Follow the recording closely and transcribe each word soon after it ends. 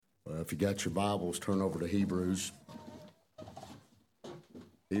If you got your Bibles, turn over to Hebrews.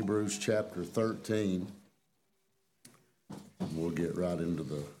 Hebrews chapter 13. We'll get right into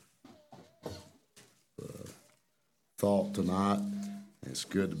the thought tonight. It's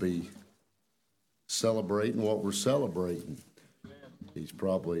good to be celebrating what we're celebrating. He's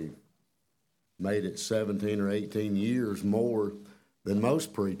probably made it 17 or 18 years more than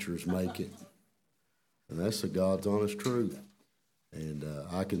most preachers make it. And that's the God's honest truth. And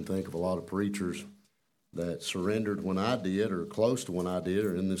I can think of a lot of preachers that surrendered when I did, or close to when I did,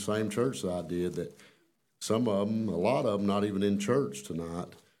 or in the same church that I did, that some of them, a lot of them, not even in church tonight,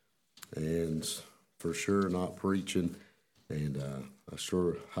 and for sure not preaching. And I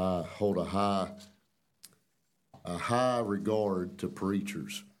sure hold a high regard to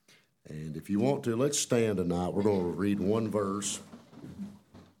preachers. And if you want to, let's stand tonight. We're going to read one verse.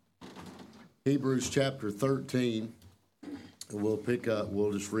 Hebrews chapter 13.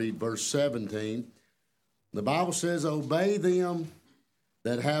 We'll just read verse 17. The Bible says, "Obey them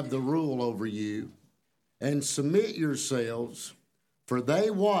that have the rule over you, and submit yourselves, for they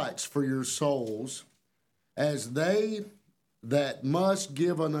watch for your souls, as they that must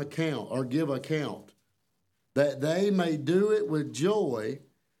give an account, or give account, that they may do it with joy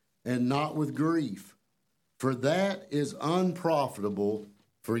and not with grief, for that is unprofitable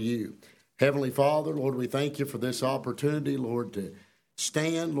for you." Heavenly Father, Lord, we thank you for this opportunity, Lord, to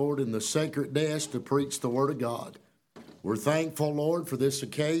stand, Lord, in the sacred desk to preach the Word of God. We're thankful, Lord, for this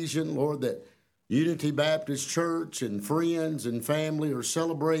occasion, Lord, that Unity Baptist Church and friends and family are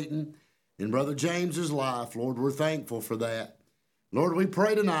celebrating in Brother James's life. Lord, we're thankful for that. Lord, we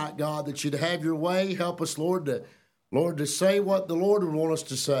pray tonight, God, that you'd have your way. Help us, Lord, to say what the Lord would want us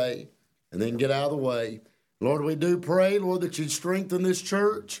to say and then get out of the way. Lord, we do pray, Lord, that you'd strengthen this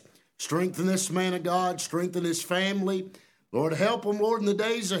church. Strengthen this man of God. Strengthen his family. Lord, help them, Lord, in the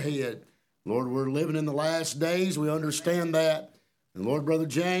days ahead. Lord, we're living in the last days. We understand that. And Lord, Brother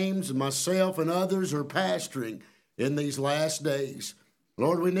James and myself and others are pastoring in these last days.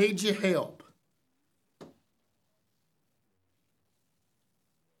 Lord, we need your help.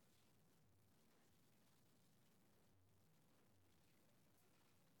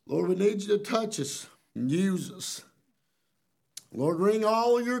 Lord, we need you to touch us and use us. Lord, wring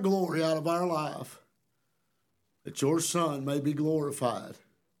all your glory out of our life, that your Son may be glorified.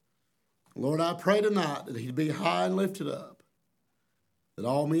 Lord, I pray tonight that he'd be high and lifted up, that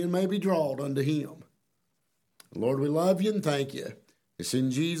all men may be drawn unto him. Lord, we love you and thank you. It's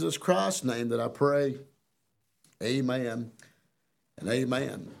in Jesus Christ's name that I pray. Amen and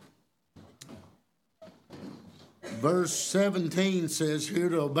amen. Verse 17 says here,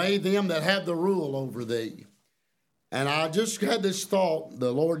 to obey them that have the rule over thee. And I just had this thought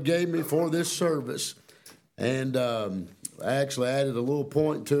the Lord gave me for this service. And I actually added a little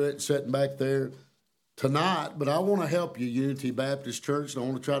point to it sitting back there tonight. But I want to help you, Unity Baptist Church. And I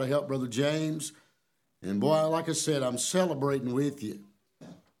want to try to help Brother James. And boy, like I said, I'm celebrating with you.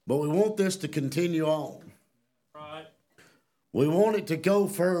 But we want this to continue on. Right. We want it to go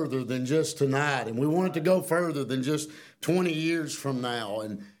further than just tonight. And we want it to go further than just 20 years from now.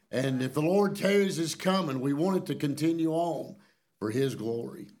 And if the Lord tarries his coming, we want it to continue on for his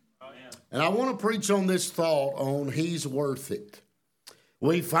glory. Oh, yeah. And I want to preach on this thought on he's worth it.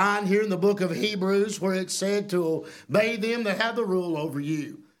 We find here in the book of Hebrews where it said to obey them that have the rule over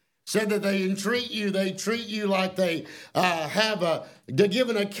you. Said that they treat you like they to give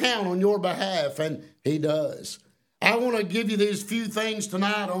an account on your behalf, and he does. I want to give you these few things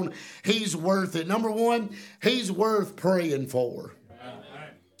tonight on he's worth it. Number one, he's worth praying for.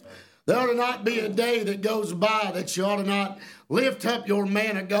 There ought to not be a day that goes by that you ought to not lift up your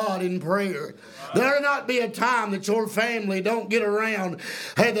man of God in prayer. There ought to not be a time that your family don't get around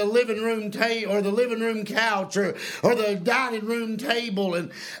at the living room table or the living room couch or the dining room table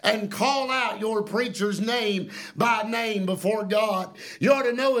and call out your preacher's name by name before God. You ought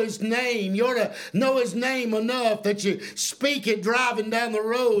to know his name. You ought to know his name enough that you speak it driving down the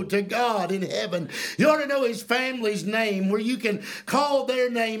road to God in heaven. You ought to know his family's name where you can call their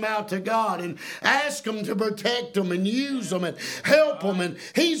name out to God and ask him to protect them and use them and help them, and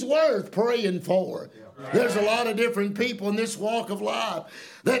he's worth praying for. There's a lot of different people in this walk of life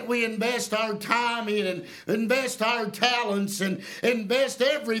that we invest our time in and invest our talents and invest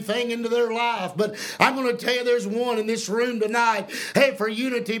everything into their life. But I'm going to tell you, there's one in this room tonight, hey, for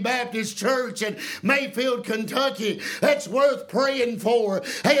Unity Baptist Church in Mayfield, Kentucky, that's worth praying for.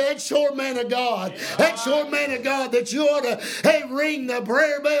 Hey, that's your man of God. That's your man of God that you ought to, hey, ring the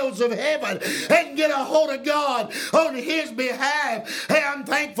prayer bells of heaven and get a hold of God on his behalf. Hey, I'm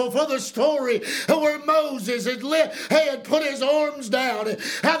thankful for the story where Moses had put his arms down, and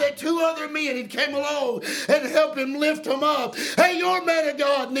how that two other men had came along and helped him lift him up. Hey, your man of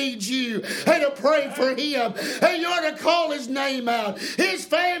God needs you. Hey, to pray for him. Hey, you ought to call his name out. His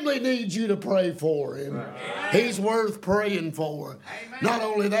family needs you to pray for him. Amen. He's worth praying for. Amen. Not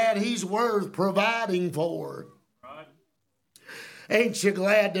only that, he's worth providing for. Right. Ain't you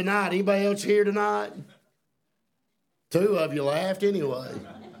glad tonight? Anybody else here tonight? Two of you laughed anyway.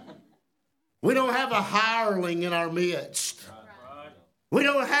 We don't have a hireling in our midst. We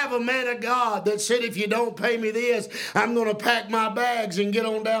don't have a man of God that said, if you don't pay me this, I'm going to pack my bags and get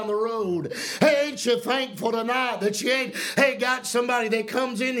on down the road. Hey, ain't you thankful tonight that you ain't got somebody that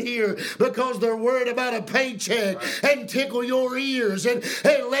comes in here because they're worried about a paycheck and tickle your ears and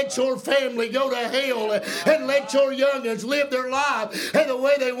let your family go to hell and let your youngins live their life the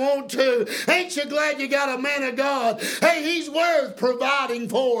way they want to. Ain't you glad you got a man of God? Hey, he's worth providing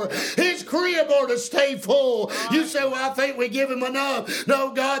for. His crib ought to stay full. You say, well, I think we give him enough.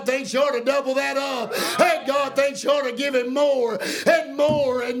 No, God thinks you ought to double that up. Hey, God thinks you ought to give him more and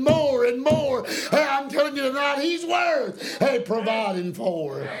more and more and more. Hey, I'm telling you tonight, he's worth providing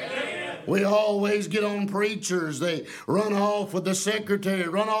for. We always get on preachers. They run off with the secretary,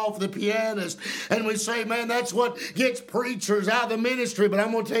 run off the pianist, and we say, man, that's what gets preachers out of the ministry. But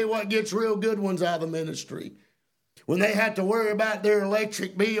I'm going to tell you what gets real good ones out of the ministry. When they had to worry about their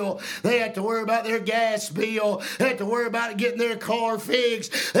electric bill, they had to worry about their gas bill, they had to worry about getting their car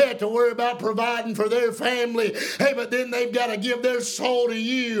fixed, they had to worry about providing for their family. Hey, but then they've got to give their soul to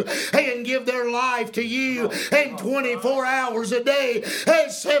you, and give their life to you, and 24 hours a day,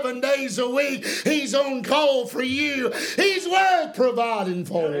 and 7 days a week, he's on call for you. He's worth providing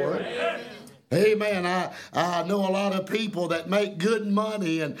for. Amen. I know a lot of people that make good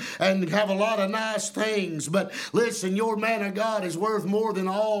money and have a lot of nice things. But listen, your man of God is worth more than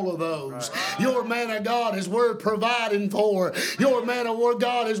all of those. Your man of God is worth providing for. Your man of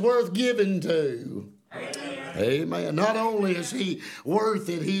God is worth giving to. Amen. Not only is he worth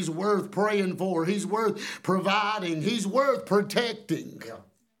it, he's worth praying for. He's worth providing. He's worth protecting.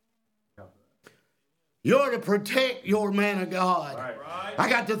 You ought to protect your man of God. Right. I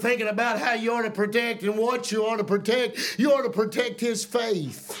got to thinking about how you ought to protect and what you ought to protect. You ought to protect his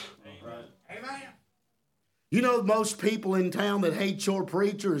faith. Amen. You know, most people in town that hate your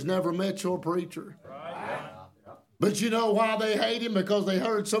preacher has never met your preacher. But you know why they hate him? Because they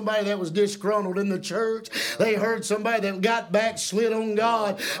heard somebody that was disgruntled in the church. They heard somebody that got backslid on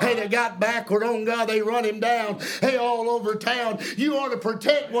God. Hey, they got backward on God. They run him down. Hey, all over town. You ought to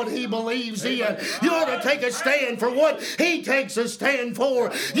protect what he believes in. You ought to take a stand for what he takes a stand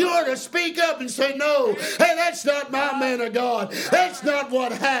for. You ought to speak up and say, no, hey, that's not my man of God. That's not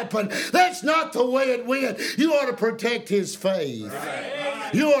what happened. That's not the way it went. You ought to protect his faith.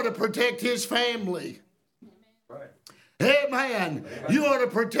 You ought to protect his family. Amen. You ought to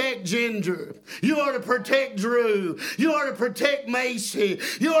protect Ginger. You ought to protect Drew. You ought to protect Macy.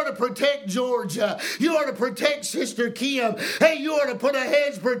 You ought to protect Georgia. You ought to protect Sister Kim. Hey, you ought to put a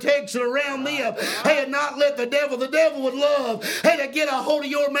hedge of protection around them. Hey, and not let the devil would love, hey, to get a hold of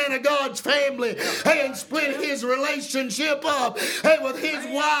your man of God's family. Hey, and split his relationship up. Hey, with his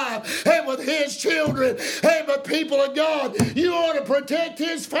wife. Hey, with his children. Hey, but people of God, you ought to protect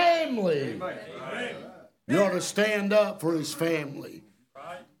his family. Amen. You ought to stand up for his family.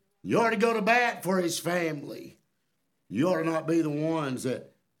 You ought to go to bat for his family. You ought to not be the ones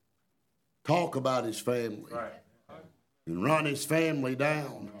that talk about his family and run his family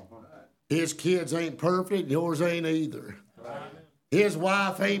down. His kids ain't perfect, and yours ain't either. His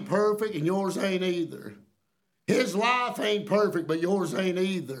wife ain't perfect, and yours ain't either. His life ain't perfect, but yours ain't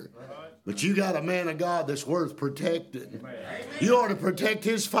either. But you got a man of God that's worth protecting. You ought to protect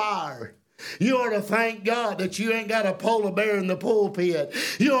his fire. You ought to thank God that you ain't got a polar bear in the pulpit.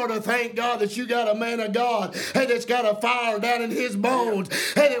 You ought to thank God that you got a man of God that's got a fire down in his bones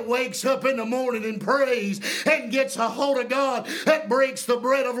and that wakes up in the morning and prays and gets a hold of God that breaks the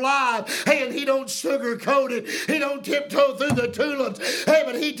bread of life. Hey, and he don't sugarcoat it. He don't tiptoe through the tulips. Hey,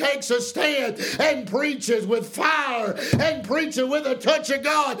 but he takes a stand and preaches with fire and preaches with a touch of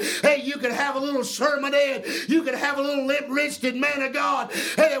God. Hey, you can have a little sermonette. You can have a little lip-wristed man of God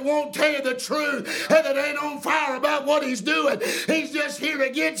that won't tell you the truth and that ain't on fire about what he's doing. He's just here to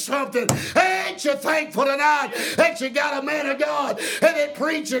get something. Hey, ain't you thankful tonight that you got a man of God and that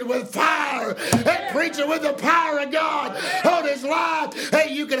preaching with fire and preaching with the power of God on his life?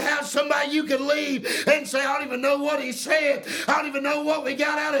 Hey, you can have somebody you can leave and say, I don't even know what he said. I don't even know what we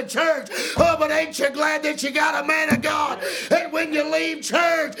got out of church. Oh, but ain't you glad that you got a man of God? And when you leave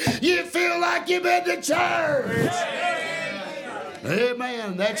church, you feel like you've been to church.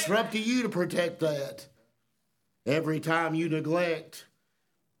 Amen. That's up to you to protect that. Every time you neglect,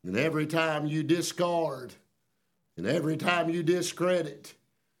 and every time you discard, and every time you discredit,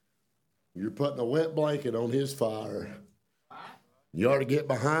 you're putting a wet blanket on his fire. You ought to get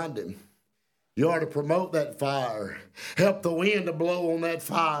behind him. You ought to promote that fire. Help the wind to blow on that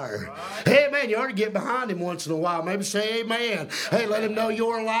fire. Hey, man, you ought to get behind him once in a while. Maybe say amen. Hey, let him know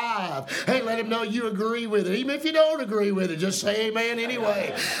you're alive. Hey, let him know you agree with it. Even if you don't agree with it, just say amen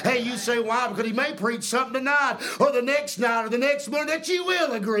anyway. Hey, you say why? Because he may preach something tonight or the next night or the next morning that you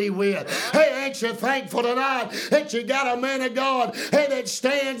will agree with. Hey, ain't you thankful tonight that you got a man of God, hey, that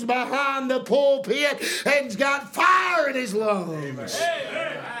stands behind the pulpit and's got fire in his lungs?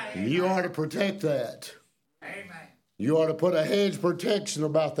 You ought to protect that. Amen. You ought to put a hedge protection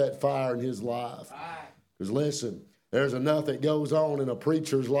about that fire in his life. Because listen, there's enough that goes on in a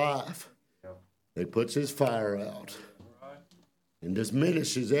preacher's life that puts his fire out and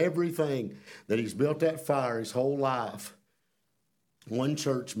diminishes everything that he's built that fire his whole life. One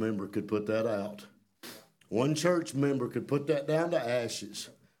church member could put that out. One church member could put that down to ashes.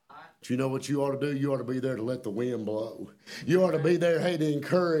 But you know what you ought to do? You ought to be there to let the wind blow. You ought to be there, hey, to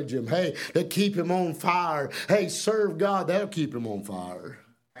encourage him. Hey, to keep him on fire. Hey, serve God. That'll keep him on fire.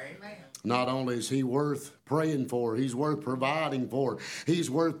 Amen. Not only is he worth praying for, he's worth providing for, he's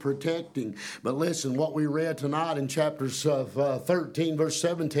worth protecting. But listen, what we read tonight in chapters 13, verse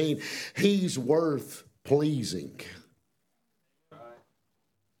 17, he's worth pleasing.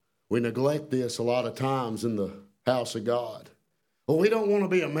 We neglect this a lot of times in the house of God. Well, we don't want to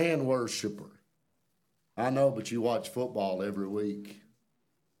be a man worshiper. I know, but you watch football every week.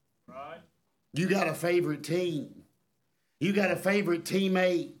 Right. You got a favorite team. You got a favorite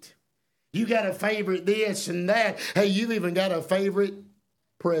teammate. You got a favorite this and that. Hey, you've even got a favorite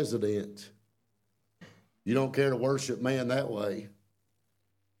president. You don't care to worship man that way.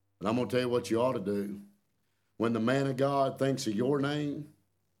 And I'm going to tell you what you ought to do. When the man of God thinks of your name,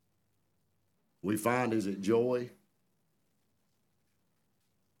 we find is it joy?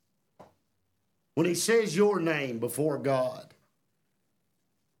 When he says your name before God,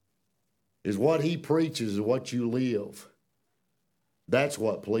 is what he preaches, is what you live. That's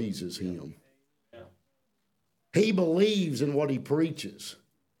what pleases him. He believes in what he preaches.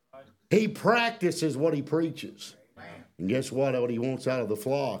 He practices what he preaches. And guess what? What he wants out of the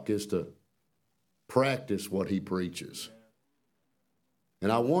flock is to practice what he preaches. And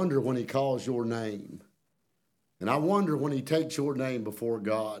I wonder when he calls your name, and I wonder when he takes your name before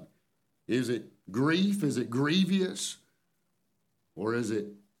God, is it grief? Is it grievous? Or is it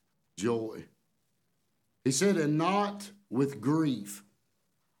joy? He said, and not with grief,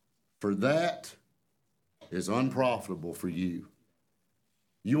 for that is unprofitable for you.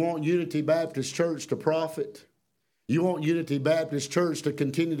 You want Unity Baptist Church to profit? You want Unity Baptist Church to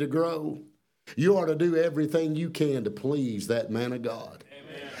continue to grow? You ought to do everything you can to please that man of God.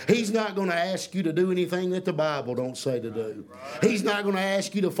 He's not going to ask you to do anything that the Bible don't say to do. He's not going to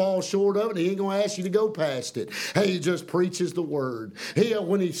ask you to fall short of it. He ain't going to ask you to go past it. Hey, he just preaches the word.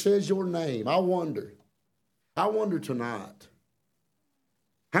 When he says your name, I wonder tonight,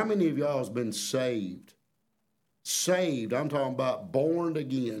 how many of y'all has been saved? Saved, I'm talking about born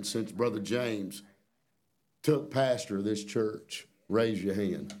again since Brother James took pastor of this church. Raise your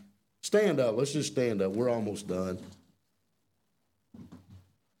hand. Stand up. Let's just stand up. We're almost done.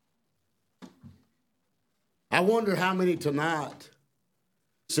 I wonder how many tonight,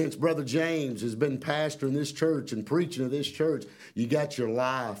 since Brother James has been pastoring this church and preaching to this church, you got your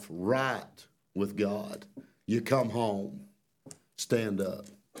life right with God. You come home. Stand up.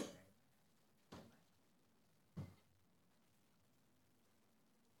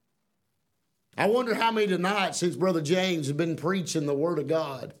 I wonder how many tonight, since Brother James has been preaching the Word of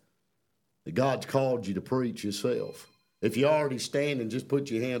God, that God's called you to preach yourself. If you're already standing, just put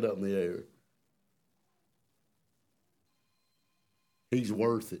your hand up in the air. He's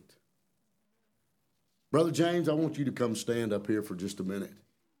worth it. Brother James, I want you to come stand up here for just a minute.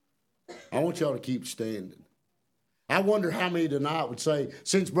 I want y'all to keep standing. I wonder how many tonight would say,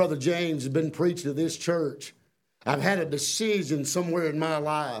 since Brother James has been preaching to this church, I've had a decision somewhere in my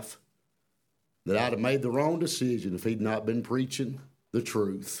life that I'd have made the wrong decision if he'd not been preaching the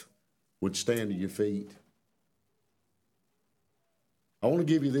truth. Would stand to your feet. I want to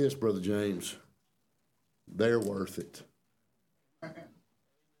give you this, Brother James. They're worth it.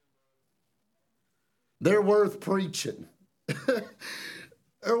 They're worth preaching.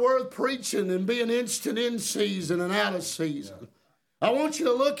 They're worth preaching and being instant in season and out of season. I want you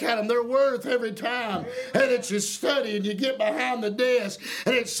to look at them. They're worth every time. And it's you study and you get behind the desk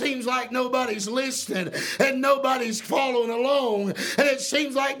and it seems like nobody's listening and nobody's following along and it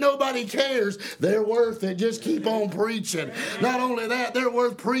seems like nobody cares. They're worth it. Just keep on preaching. Not only that, they're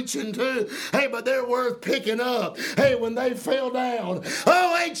worth preaching too. Hey, but they're worth picking up. Hey, when they fell down,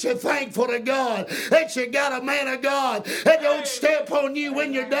 oh, ain't you thankful to God that you got a man of God that don't step on you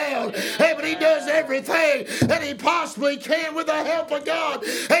when you're down. Hey, but he does everything that he possibly can with the help of God,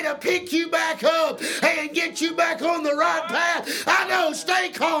 and to pick you back up and get you back on the right path. I know, stay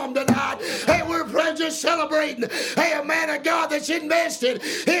calm tonight. Hey, we're just celebrating, hey, a man of God that's invested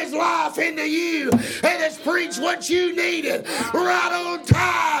his life into you and has preached what you needed right on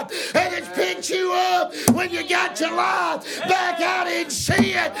time and has picked you up when you got your life back out in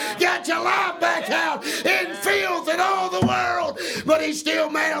sin, got your life back out in filth and all the world, but he still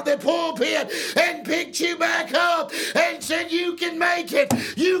mounted the pulpit and picked you back up and said you can make it.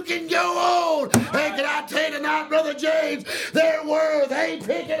 You can go on. Hey, can I tell you tonight, Brother James, they're worth, hey,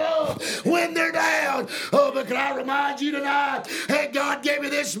 pick it up when they're down. Oh, but can I remind you tonight, hey, God gave me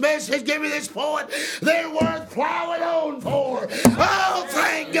this message, gave me this point. They're worth plowing on for. Oh,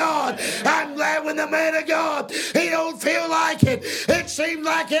 thank God. I'm glad when the man of God, he don't feel like it. It seems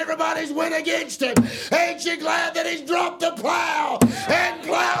like everybody's went against him. Ain't you glad that he's dropped the plow and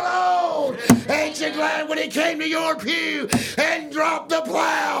plowed on? Ain't you glad when he came to your pew and dropped the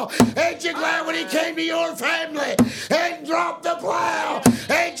plow? Ain't you glad when he came to your family and dropped the plow?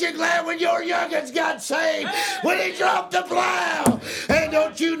 Ain't you glad when your youngins got saved when he dropped the plow? And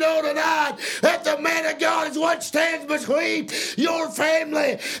don't you know tonight that the man of God is what stands between your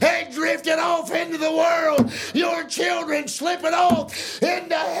family and drifting off into the world, your children slipping off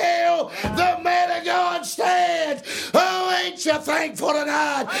into hell? The man of God stands. Oh, ain't you thankful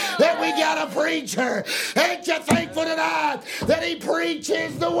tonight that we got a preacher? Ain't you thankful tonight that he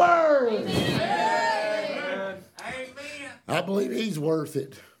preaches the word? Amen. I believe he's worth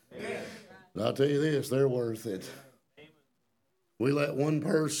it. But I'll tell you this, they're worth it. We let one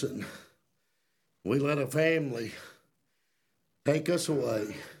person, we let a family take us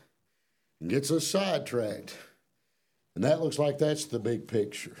away and gets us sidetracked. And that looks like that's the big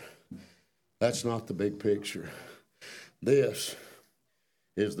picture. That's not the big picture. This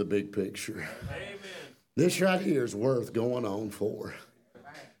is the big picture. Amen. This right here is worth going on for.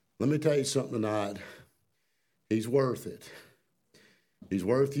 Let me tell you something tonight. He's worth it. He's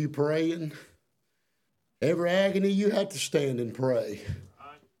worth you praying. Every agony you have to stand and pray.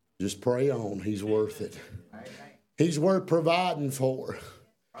 Just pray on. He's worth it. He's worth providing for.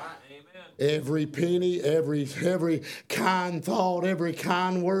 Every penny, every kind thought, every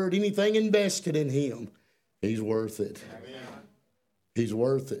kind word, anything invested in him, he's worth it. He's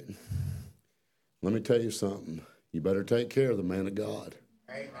worth it. Let me tell you something. You better take care of the man of God.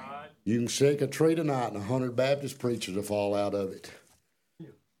 You can shake a tree tonight and 100 Baptist preachers will fall out of it.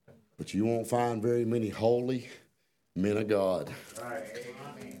 But you won't find very many holy men of God.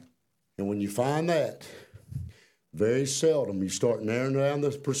 And when you find that, very seldom you start narrowing down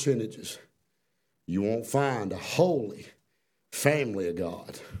the percentages. You won't find a holy family of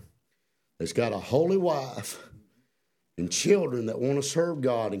God that's got a holy wife and children that want to serve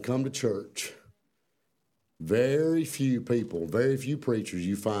God and come to church. Very few people, very few preachers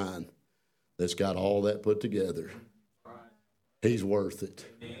you find that's got all that put together. He's worth it.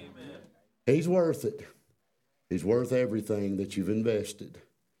 He's worth it. He's worth everything that you've invested.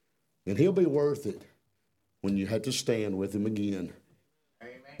 And he'll be worth it when you have to stand with him again.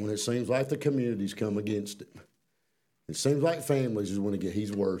 When it seems like the community's come against him. It seems like families is when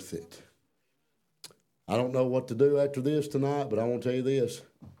he's worth it. I don't know what to do after this tonight, but I want to tell you this.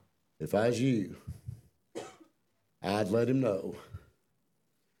 If I was you, I'd let him know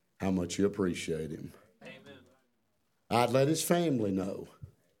how much you appreciate him. Amen. I'd let his family know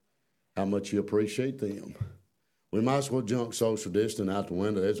how much you appreciate them. We might as well jump social distance out the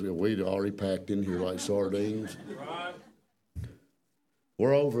window as we'd already packed in here like sardines.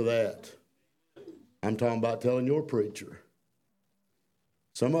 We're over that. I'm talking about telling your preacher.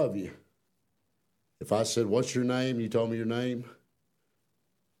 Some of you, if I said, what's your name? You told me your name.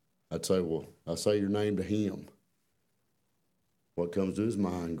 I'd say, well, I'll say your name to him. What comes to his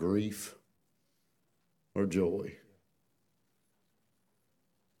mind, grief or joy?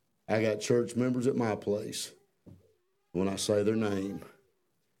 I got church members at my place. When I say their name,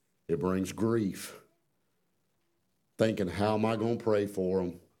 it brings grief. Thinking, how am I going to pray for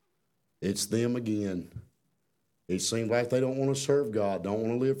them? It's them again. It seems like they don't want to serve God, don't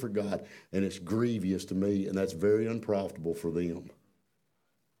want to live for God, and it's grievous to me, and that's very unprofitable for them.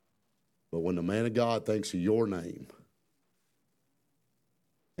 But when the man of God thinks of your name,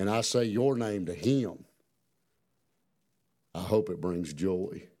 and I say your name to him, I hope it brings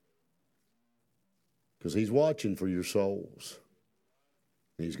joy. Because he's watching for your souls.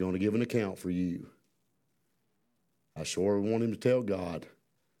 And he's going to give an account for you. I sure want him to tell God,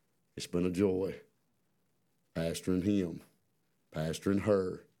 it's been a joy pastoring him, pastoring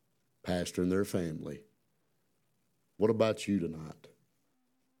her, pastoring their family. What about you tonight?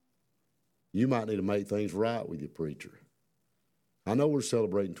 You might need to make things right with your preacher. I know we're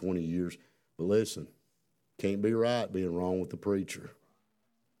celebrating 20 years, but listen, can't be right being wrong with the preacher.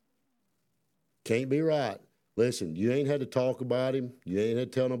 Can't be right. Listen, you ain't had to talk about him. You ain't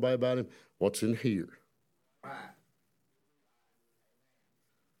had to tell nobody about him. What's in here? Right.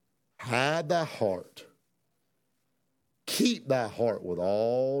 Hide thy heart. Keep thy heart with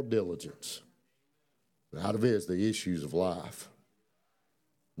all diligence. Out of it is the issues of life.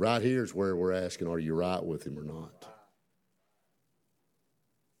 Right here is where we're asking, are you right with him or not?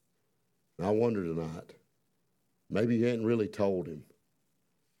 And I wonder tonight, maybe you hadn't really told him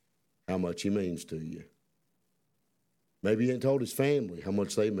how much he means to you. Maybe you hadn't told his family how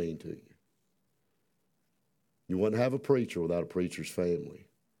much they mean to you. You wouldn't have a preacher without a preacher's family.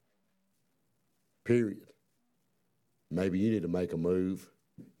 Period. Maybe you need to make a move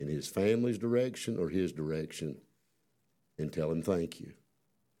in his family's direction or his direction and tell him thank you.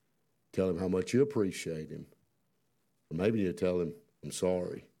 Tell him how much you appreciate him. Or maybe you need to tell him, I'm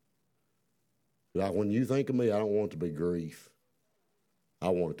sorry. Like when you think of me, I don't want it to be grief. I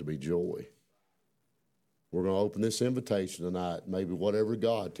want it to be joy. We're going to open this invitation tonight. Maybe whatever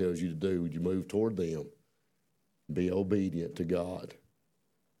God tells you to do, would you move toward them? Be obedient to God.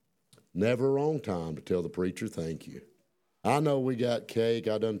 Never a wrong time to tell the preacher thank you. I know we got cake.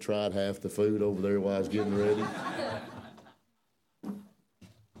 I done tried half the food over there while I was getting ready.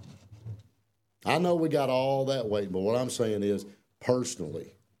 I know we got all that waiting, but what I'm saying is,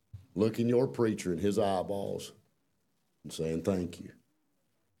 personally, looking your preacher in his eyeballs and saying thank you.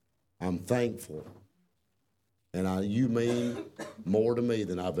 I'm thankful. And you mean more to me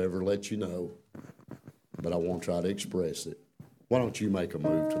than I've ever let you know, but I won't try to express it. Why don't you make a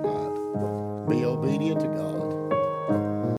move tonight? Be obedient to God.